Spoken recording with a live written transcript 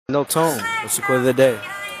No tone. What's the quote of the day?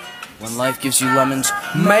 When life gives you lemons,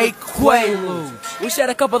 make quaaludes. We said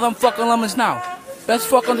a couple of them fucking lemons now. Best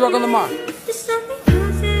fucking drug on the market.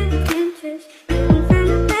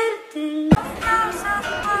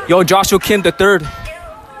 Yo, Joshua Kim the third.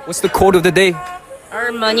 What's the quote of the day?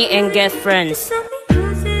 Earn money and get friends.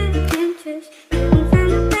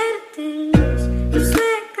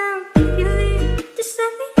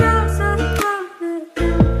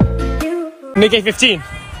 Make it 15.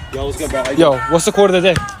 Yo, what's good, bro? Yo, what's the quote of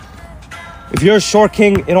the day? If you're a short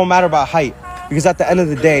king, it don't matter about height, because at the end of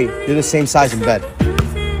the day, you're the same size in bed.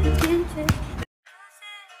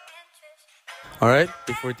 All right,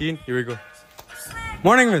 day 14, here we go.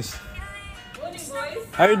 Morning, miss. Morning, boys.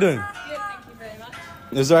 How you doing? Good, thank you very much.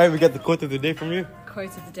 Is it alright we get the quote of the day from you?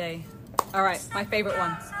 Quote of the day. All right, my favorite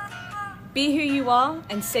one. Be who you are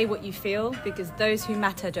and say what you feel, because those who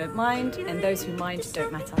matter don't mind, and those who mind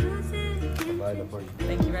don't matter.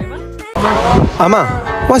 Thank you very much. Ama,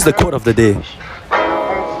 what's the quote of the day?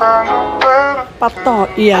 不多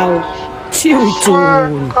要超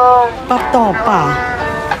盡，不多吧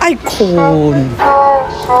愛困。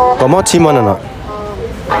Got more team on or not?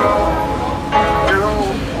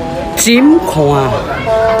 點看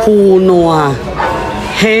鋪爛，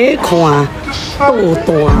起看倒大。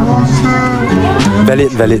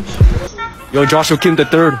Valid. Yo, Joshua Kim the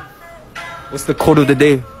third. What's the quote of the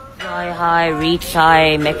day? Fly high, reach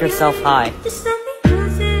high, make yourself high.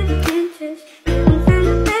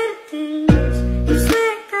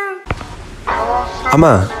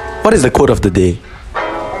 Ama, what is the quote of the day?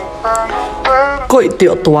 過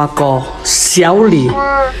着大個，小李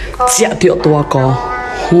食着大個，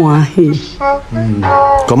歡喜。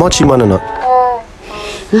Got more team on or not?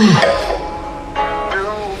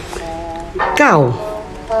 狗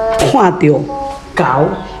看着狗，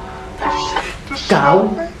狗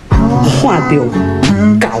看着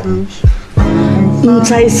狗，唔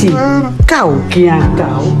知是狗驚狗，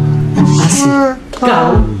還是狗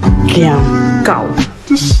驚狗。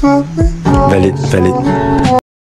Valid.